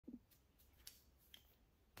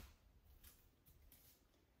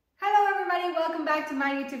everybody, welcome back to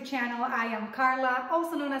my YouTube channel. I am Carla,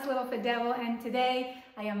 also known as LittleFitDevil, and today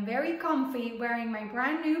I am very comfy wearing my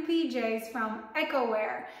brand new PJs from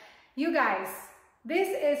Ekouaer. You guys, this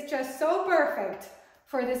is just so perfect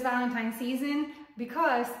for this Valentine season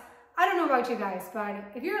because I don't know about you guys, but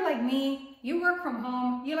if you're like me, you work from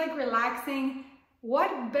home, you like relaxing,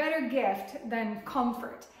 what better gift than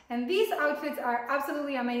comfort? And these outfits are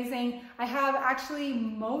absolutely amazing. I have actually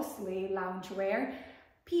mostly loungewear,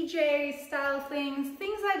 PJ style things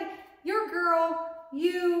that your girl,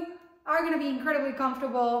 you are gonna be incredibly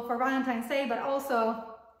comfortable for Valentine's Day, but also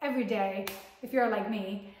every day if you're like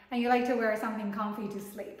me and you like to wear something comfy to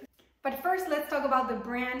sleep. But first, let's talk about the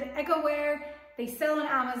brand Ekouaer. They sell on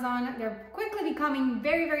Amazon. They're quickly becoming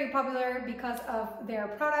very, very popular because of their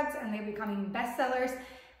products and they're becoming bestsellers.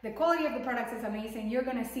 The quality of the products is amazing. You're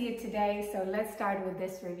gonna see it today, so let's start with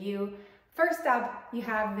this review. First up, you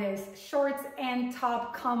have this shorts and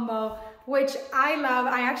top combo, which I love.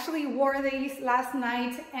 I actually wore these last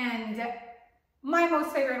night, and my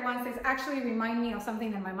most favorite ones is actually remind me of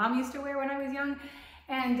something that my mom used to wear when I was young.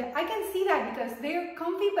 And I can see that because they're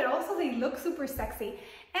comfy, but also they look super sexy.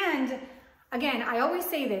 And again, I always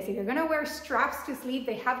say this, if you're gonna wear straps to sleep,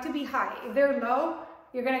 they have to be high. If they're low,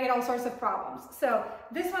 you're gonna get all sorts of problems. So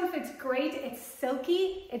this one fits great. It's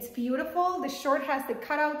silky, it's beautiful. The short has the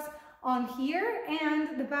cutouts on here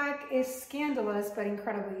and the back is scandalous but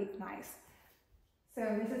incredibly nice. So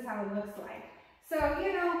this is how it looks like. So,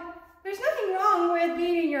 you know, there's nothing wrong with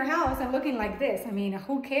being in your house and looking like this. I mean,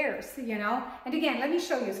 who cares, you know? And again, let me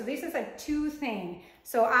show you. So this is a two thing.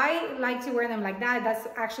 So I like to wear them like that. That's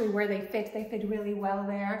actually where they fit. They fit really well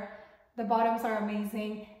there. The bottoms are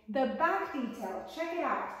amazing. The back detail, check it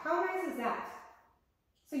out. How nice is that?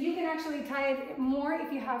 So you can actually tie it more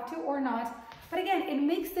if you have to or not. But again, it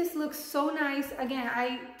makes this look so nice. Again,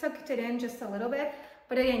 I tucked it in just a little bit,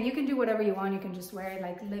 but again, you can do whatever you want. You can just wear it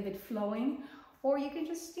like leave it flowing, or you can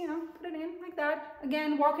just, you know, put it in like that.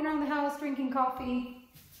 Again, walking around the house, drinking coffee,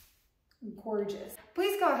 gorgeous.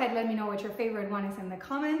 Please go ahead, let me know what your favorite one is in the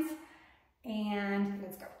comments, and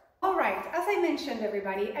let's go. All right, as I mentioned,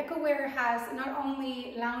 everybody, Ekouaer has not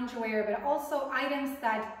only loungewear, but also items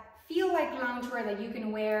that feel like loungewear that you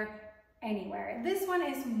can wear anywhere. This one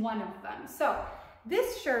is one of them. So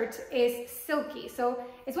this shirt is silky. So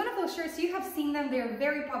it's one of those shirts, you have seen them, they're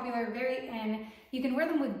very popular, very in. You can wear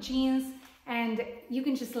them with jeans and you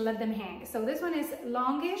can just let them hang. So this one is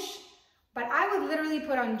longish, but I would literally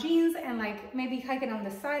put on jeans and like maybe hike it on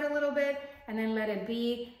the side a little bit and then let it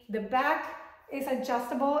be. The back is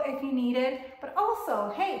adjustable if you need it, but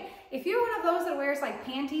also, hey, if you're one of those that wears like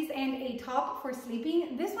panties and a top for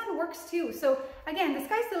sleeping, this one works too. So again, the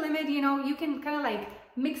sky's the limit, you know, you can kind of like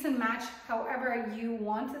mix and match however you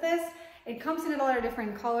want this. It comes in a lot of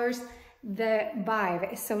different colors. The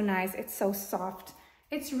vibe is so nice, it's so soft.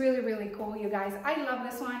 It's really, really cool, you guys. I love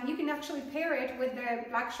this one. You can actually pair it with the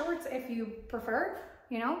black shorts if you prefer,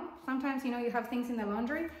 you know. Sometimes, you know, you have things in the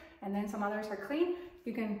laundry and then some others are clean.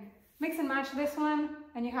 You can mix and match this one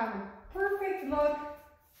and you have a perfect look,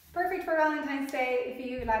 perfect for Valentine's Day if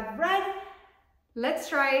you like red. Let's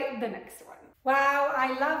try the next one. Wow,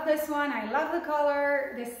 I love this one. I love the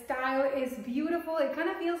color. The style is beautiful. It kind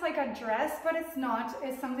of feels like a dress, but it's not.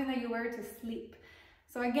 It's something that you wear to sleep.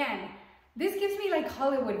 So again, this gives me like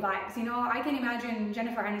Hollywood vibes. You know, I can imagine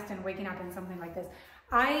Jennifer Aniston waking up in something like this.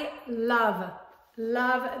 I love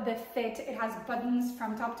the fit. It has buttons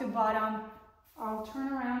from top to bottom. I'll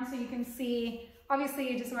turn around so you can see.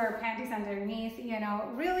 Obviously, you just wear panties underneath, you know,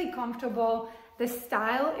 really comfortable. The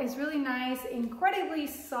style is really nice, incredibly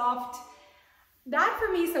soft. That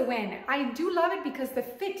for me is a win. I do love it because the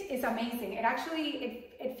fit is amazing. It actually,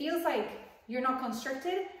 it feels like you're not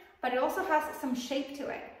constricted, but it also has some shape to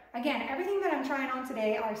it. Again, everything that I'm trying on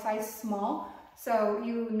today are size small, so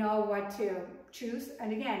you know what to choose.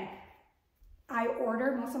 And again, I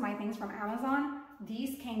ordered most of my things from Amazon.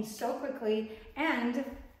 These came so quickly and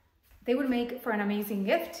they would make for an amazing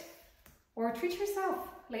gift. Or treat yourself.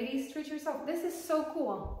 Ladies, treat yourself. This is so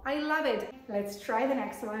cool. I love it. Let's try the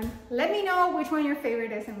next one. Let me know which one your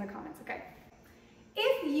favorite is in the comments, okay?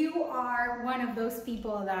 If you are one of those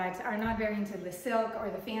people that are not very into the silk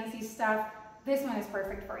or the fancy stuff, this one is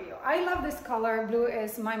perfect for you. I love this color. Blue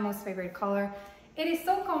is my most favorite color. It is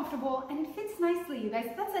so comfortable and it fits nicely, you guys.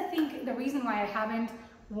 That's, I think, the reason why I haven't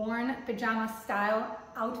worn pajama style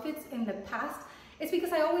outfits in the past. It's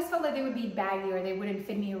because I always felt like they would be baggy or they wouldn't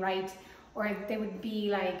fit me right, or they would be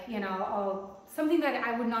like, you know, something that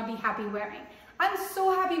I would not be happy wearing. I'm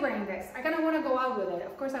so happy wearing this. I kind of want to go out with it.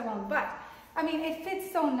 Of course I won't, but I mean, it fits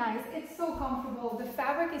so nice. It's so comfortable. The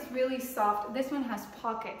fabric is really soft. This one has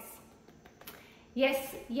pockets.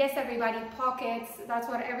 Yes, yes, everybody, pockets. That's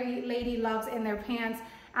what every lady loves in their pants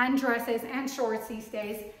and dresses and shorts these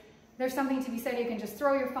days. There's something to be said. You can just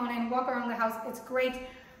throw your phone in, walk around the house. It's great.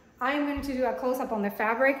 I am going to do a close-up on the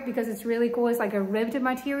fabric because it's really cool. It's like a ribbed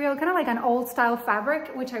material, kind of like an old style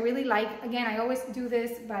fabric, which I really like. Again, I always do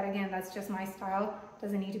this, but again, that's just my style.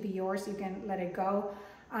 Doesn't need to be yours. You can let it go.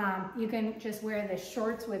 You can just wear the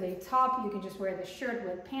shorts with a top. You can just wear the shirt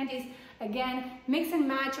with panties. Again, mix and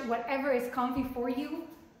match whatever is comfy for you.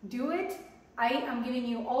 Do it. I am giving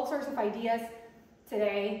you all sorts of ideas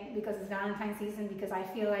today because it's Valentine season, because I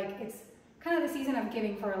feel like it's kind of the season of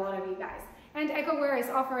giving for a lot of you guys. And Ekouaer is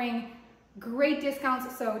offering great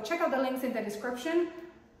discounts, so check out the links in the description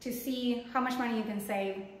to see how much money you can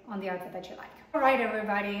save on the outfit that you like. All right,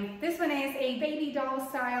 everybody, this one is a baby doll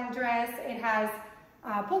style dress. It has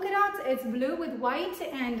polka dots. It's blue with white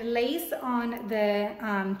and lace on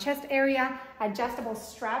the chest area, adjustable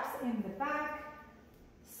straps in the back.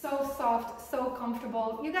 So soft, so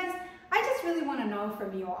comfortable. You guys, I just really want to know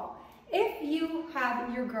from you all, if you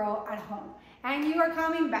have your girl at home and you are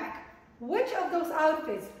coming back, which of those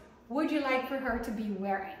outfits would you like for her to be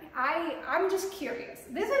wearing? I'm just curious.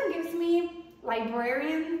 This one gives me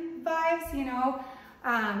librarian vibes, you know.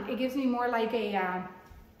 It gives me more like a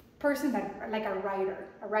person that, like a writer.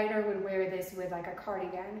 A writer would wear this with like a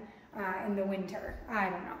cardigan in the winter. I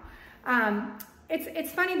don't know.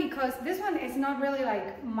 It's funny because this one is not really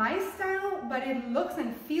like my style, but it looks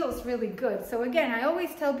and feels really good. So again, I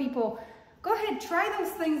always tell people, go ahead, try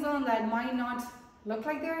those things on that might not look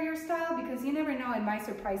like they're your style, because you never know, it might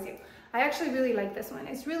surprise you. I actually really like this one.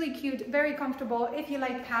 It's really cute, very comfortable. If you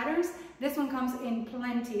like patterns, this one comes in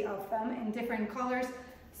plenty of them in different colors.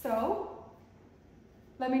 So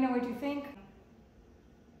let me know what you think.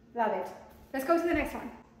 Love it. Let's go to the next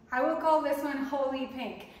one. I will call this one Holy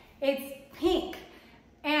Pink. It's pink.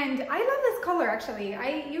 And I love this color actually.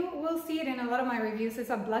 You will see it in a lot of my reviews.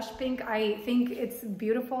 It's a blush pink. I think it's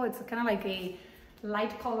beautiful. It's kind of like a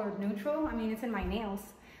light colored neutral. I mean, it's in my nails,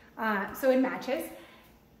 so it matches.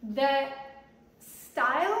 The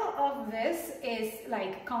style of this is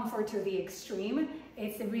like comfort to the extreme.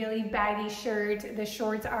 It's a really baggy shirt. The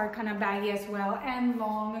shorts are kind of baggy as well and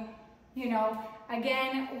long, you know.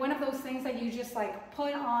 Again, one of those things that you just like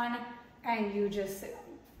put on and you just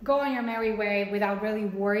go on your merry way without really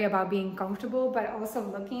worry about being comfortable, but also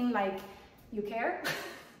looking like you care.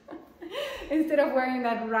 Instead of wearing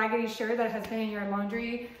that raggedy shirt that has been in your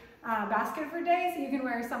laundry basket for days, you can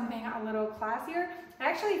wear something a little classier. I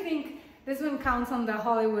actually think this one counts on the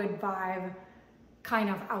Hollywood vibe kind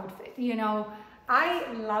of outfit, you know.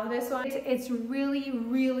 I love this one. It's really,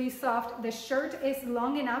 really soft. The shirt is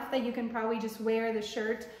long enough that you can probably just wear the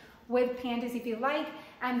shirt with panties if you like,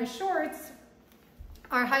 and the shorts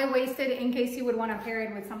are high-waisted in case you would want to pair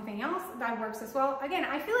it with something else. That works as well. Again,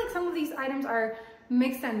 I feel like some of these items are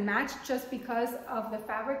mix and match just because of the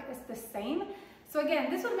fabric is the same. So again,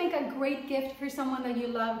 this would make a great gift for someone that you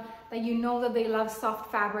love, that you know that they love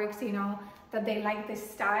soft fabrics, you know, that they like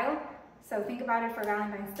this style. So think about it for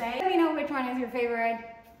Valentine's Day. Let me know which one is your favorite.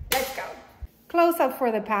 Let's go. Close up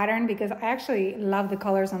for the pattern, because I actually love the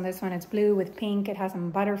colors on this one. It's blue with pink. It has some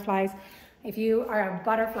butterflies. If you are a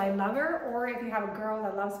butterfly lover, or if you have a girl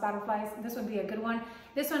that loves butterflies, this would be a good one.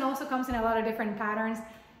 This one also comes in a lot of different patterns.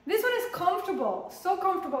 This one is comfortable, so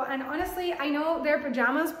comfortable. And honestly, I know they're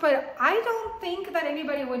pajamas, but I don't think that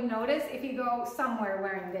anybody would notice if you go somewhere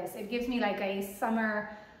wearing this. It gives me like a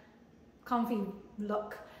summer comfy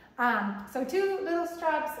look. So two little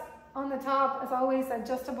straps on the top, as always,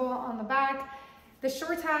 adjustable on the back. The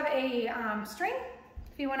shorts have a string.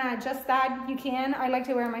 If you want to adjust that, you can. I like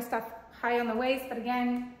to wear my stuff high on the waist, but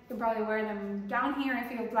again, you can probably wear them down here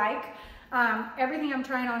if you'd like. Everything I'm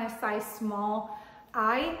trying on is size small.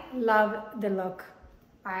 I love the look.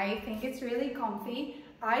 I think it's really comfy.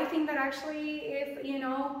 I think that actually, if you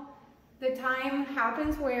know, the time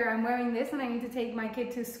happens where I'm wearing this and I need to take my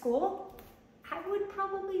kid to school, I would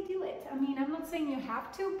probably do it. I mean, I'm not saying you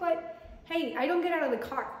have to, but hey, I don't get out of the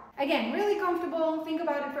car. Again, really comfortable. Think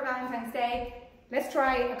about it for Valentine's Day. Let's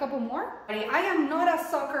try a couple more. I am not a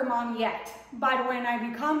soccer mom yet, but when I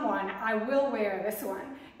become one, I will wear this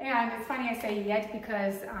one. And it's funny I say yet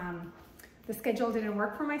because the schedule didn't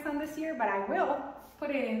work for my son this year, but I will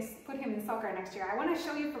put him in soccer next year. I want to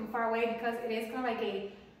show you from far away because it is kind of like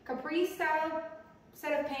a capri style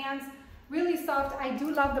set of pants, really soft. I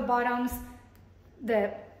do love the bottoms,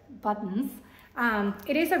 the buttons.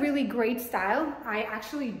 It is a really great style. I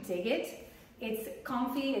actually dig it. It's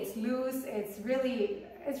comfy, it's loose, it's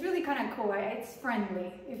really kind of cool. It's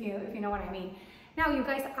friendly, if you know what I mean. Now, you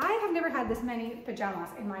guys, I have never had this many pajamas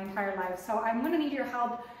in my entire life, so I'm gonna need your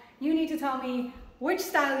help. You need to tell me which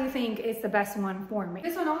style you think is the best one for me.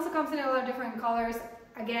 This one also comes in a lot of different colors.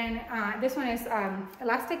 Again, this one is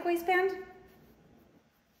elastic waistband,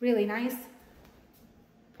 really nice.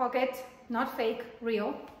 Pocket, not fake,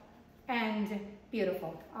 real, and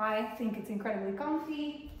beautiful. I think it's incredibly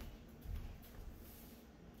comfy.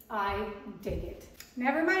 I dig it.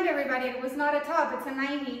 Never mind everybody, it was not a top, it's a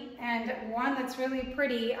 90 and one that's really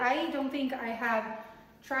pretty. I don't think I have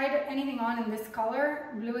tried anything on in this color.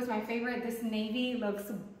 Blue is my favorite. This navy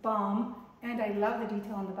looks bomb and I love the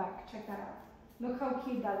detail on the back. Check that out. Look how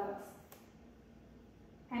cute that looks.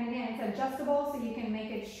 And again, it's adjustable so you can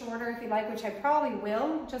make it shorter if you like, which I probably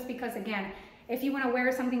will, just because again, if you want to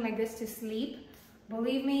wear something like this to sleep,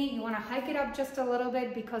 believe me, you want to hike it up just a little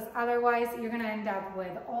bit because otherwise you're going to end up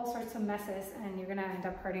with all sorts of messes and you're going to end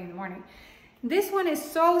up hurting in the morning. This one is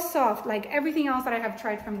so soft, like everything else that I have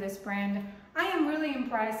tried from this brand. I am really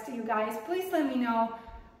impressed, you guys. Please let me know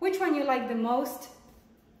which one you like the most.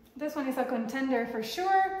 This one is a contender for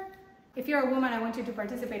sure. If you're a woman, I want you to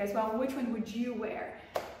participate as well. Which one would you wear?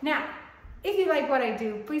 Now, if you like what I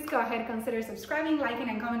do, please go ahead, consider subscribing, liking,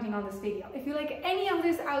 and commenting on this video. If you like any of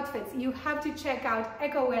these outfits, you have to check out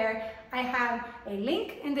Ekouaer. I have a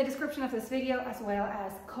link in the description of this video, as well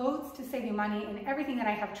as codes to save you money in everything that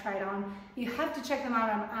I have tried on. You have to check them out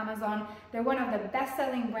on Amazon. They're one of the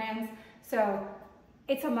best-selling brands, so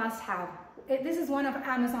it's a must-have. This is one of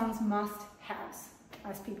Amazon's must-haves,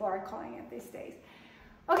 as people are calling it these days.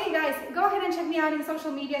 Okay guys, go ahead and check me out in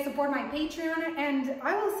social media, support my Patreon, and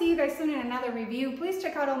I will see you guys soon in another review. Please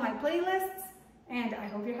check out all my playlists, and I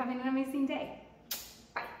hope you're having an amazing day.